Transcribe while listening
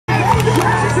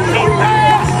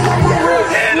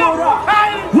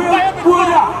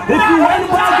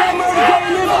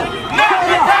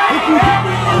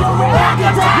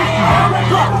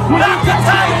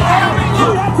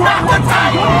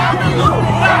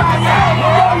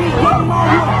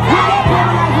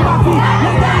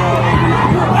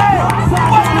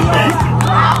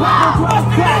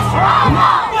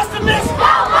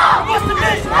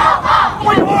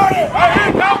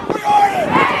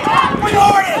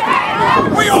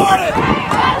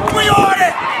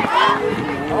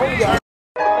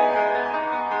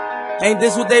Ain't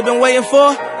this what they've been waiting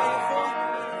for?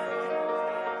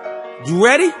 You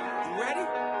ready?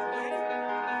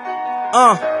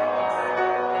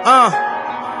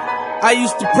 I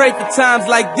used to pray for times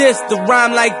like this, to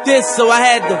rhyme like this, so I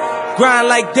had to grind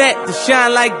like that, to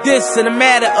shine like this. In a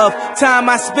matter of time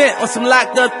I spent on some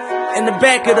locked up in the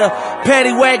back of the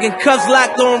paddy wagon, cuffs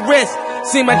locked on wrist.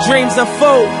 See my dreams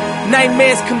unfold,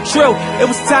 nightmares come true. It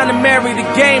was time to marry the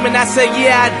game, and I said,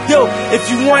 yeah, I do. If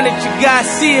you want it, you gotta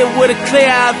see it with a clear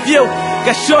eye view.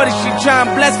 Got shorty, she tryin'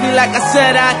 bless me like I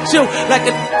said I chew, like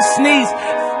a sneeze.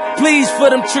 Please for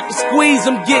them trick and squeeze,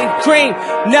 I'm getting cream.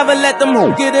 Never let them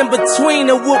get in between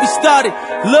of what we started.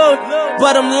 Look,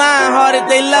 but I'm lying hearted.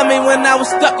 They love me when I was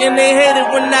stuck and they hated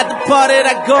when I departed.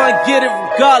 I go and get it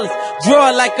regardless. Draw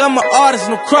it like I'm an artist,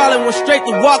 no crawling. Went straight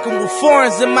to walking with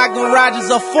foreigns in my garages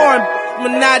are foreign.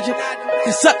 Menage,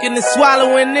 and sucking and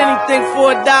swallowing anything for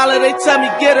 $1. They tell me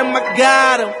get him, I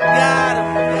got him.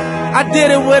 I did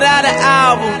it without an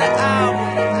album.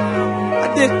 I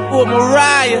did it with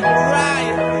Mariah.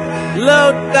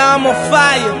 Lil' I'm on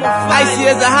fire. Icy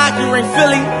as a hockey ring,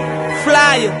 Philly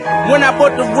flyer. When I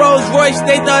bought the Rolls Royce,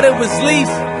 they thought it was lease.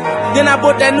 Then I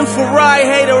bought that new Ferrari,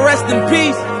 hey, to rest in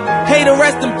peace. Hey, to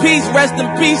rest in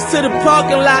peace to the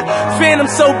parking lot.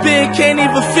 Phantom so big, can't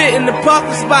even fit in the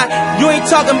parking spot. You ain't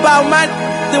talking about my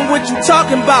then what you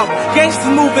talking about?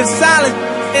 Gangsters move in silence,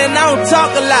 and I don't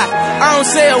talk a lot. I don't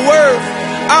say a word.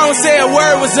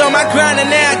 Was on my grind and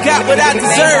now I got what I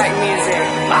deserve.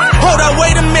 Hold up,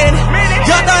 wait a minute.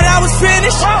 Y'all thought I was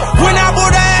finished? When I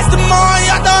bought the Aston Martin,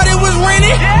 y'all thought it was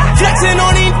rented? Flexing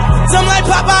on these, I'm like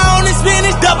Papa on the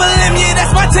spinach. Double M, yeah,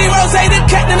 that's my team. Rose, the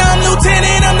captain, I'm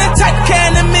lieutenant. I'm the type of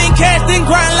can the men cast and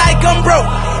grind like I'm broke.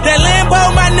 That Lambo,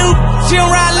 my new, she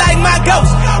don't ride like my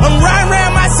ghost. I'm riding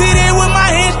around my city with my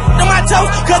hands on my toes,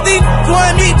 cause these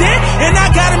want me dead, and I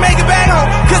gotta make it back home.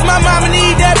 Cause my mama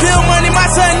need that bill money, my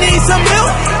son needs some milk.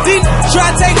 These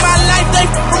try to take my life, they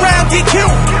around, get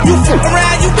killed. You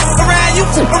around, you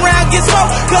around, get smoked.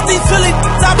 Cause these Philly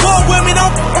I bought with me, don't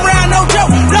around, no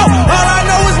joke. No, all I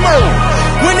know is murder.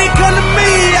 When it come to me,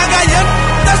 I got young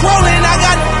that's rolling, I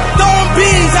got throwing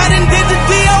bees. I done did the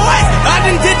DOA, I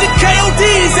done did the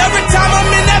KODs. Every time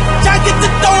I'm in that bitch, I get to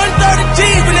throwing 30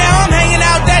 G's. But now I'm hanging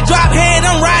out that drop head,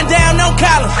 I'm riding down no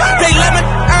collar. They let me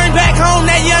earn back home,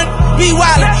 that young be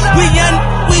wildin'. We young,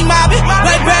 we mobbin',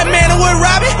 like Batman and with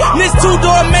Robin. This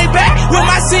two-door Maybach with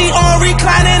my seat on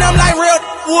reclining. I'm like, real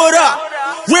wood up,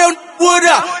 real wood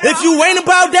up. If you ain't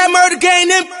about that murder game,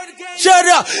 then shut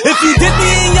up. If you dip me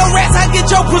in your rats, I get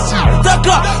your pussy stuck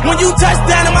up. When you touch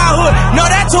down in my hood, no,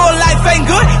 that tour life ain't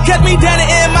good. Catch me down in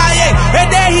MIA, at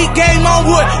that heat game on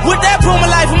wood. With that Puma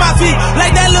life on my feet,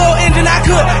 like that little engine I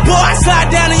could. Boy, I slide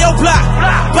down in your block,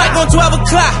 bike on 12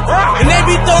 o'clock. And they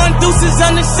be throwing deuces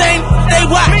on the same, they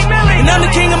watch. And I'm the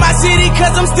king of my city,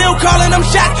 cause I'm still calling them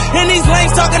shots. And these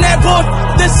lanes talking that bull,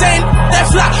 the same, that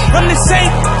flop. I'm the same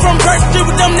from birth to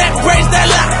with them that braids that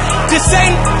lock. The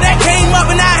same that came up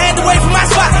and I had to wait for my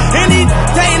spot. And he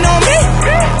waiting on me,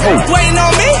 waiting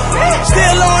on me.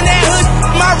 Still on that hood,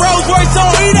 my Rolls Royce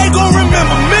on E, they gon'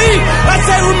 remember me. I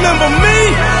say remember me.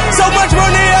 So much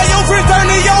money at your friends turn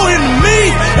to your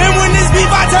enemy. And when this beef,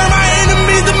 I turn my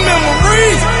enemies to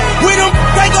memories. We them,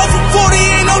 they go for 40,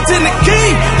 ain't no 10 the key.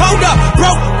 Hold up,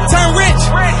 broke, turn rich.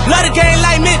 Love the game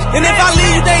like Mitch. And if I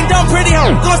leave you, they ain't done pretty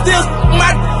home. Gon' still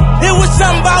my. It was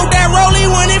something about that rollie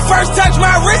when it first touched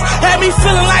my wrist. Had me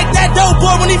feeling like that dope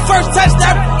boy when he first touched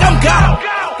that. I'm gone.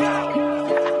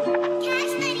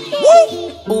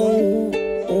 Woo!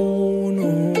 Ooh,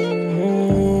 no.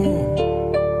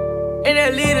 And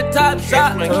that lead the top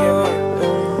shot.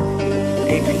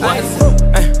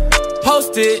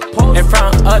 Posted in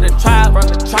front of the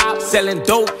tribe, selling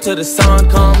dope till the sun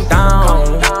come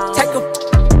down. Take a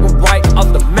right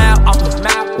off the map,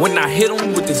 when I hit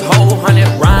him with this whole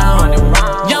 100 round.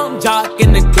 Young jock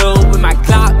in the club with my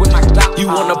Glock. You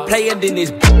wanna play and then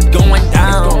it's going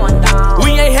down.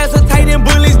 We ain't hesitating,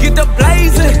 bullies get the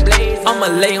blazing. I'ma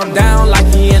lay him down like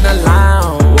he in a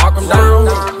lounge. Walk him down,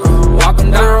 walk him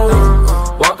down,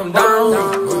 walk him down,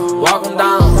 walk him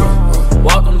down,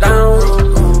 walk him down,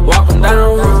 walk him down,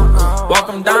 walk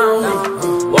him down,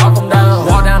 walk him down.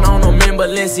 Walk down on them in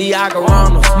Balenciaga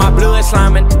Ronalds. My blood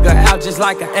sliming out just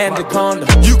like an anaconda.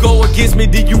 You go against me,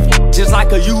 then you just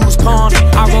like a used condom.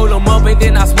 I roll them up and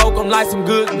then I smoke them like some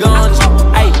good guns.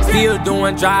 Ayy, still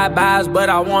doing drive-bys, but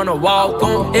I wanna walk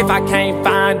them. If I can't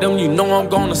find them, you know I'm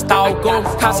gonna stalk them.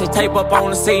 Cause tape up on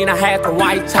the scene, I had to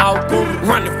white talk them.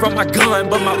 Running from my gun,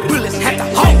 but my bullets had to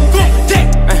hold them.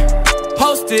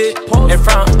 Posted in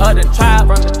front of the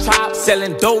tribe,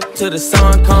 selling dope till the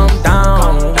sun come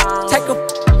down. Take a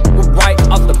right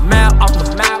off the map,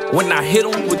 when I hit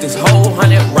him with this whole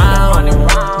 100 round.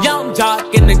 Young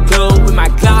jock in the club with my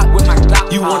Glock.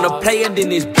 You wanna play and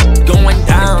then it's going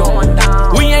down.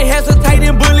 We ain't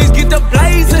hesitating, bullets get the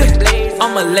blazing.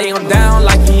 I'ma lay him down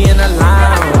like he in a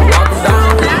line. Walk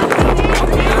him down.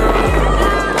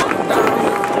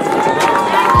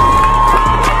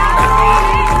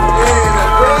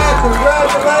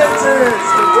 Congratulations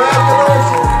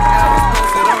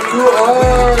to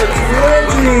our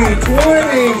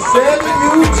 2027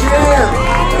 champ,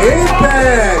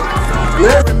 Impact.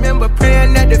 Remember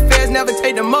praying that the feds never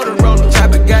take the Motorola.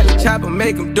 Chopper got the chopper,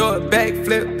 make him do a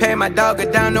backflip. Pay my dog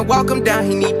down to walk him down,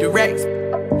 he need the racks.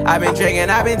 I've been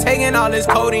drinking, I've been taking all this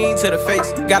codeine to the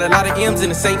face. Got a lot of M's in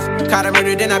the safe. Caught a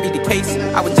murder, then I beat the case.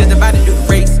 I was just about to do the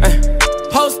race.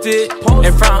 Posted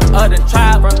in front of the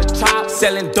tribe,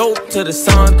 selling dope till the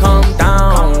sun come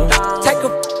down. Take a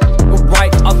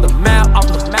right off the map,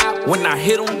 when I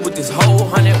hit him with this whole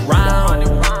 100 round.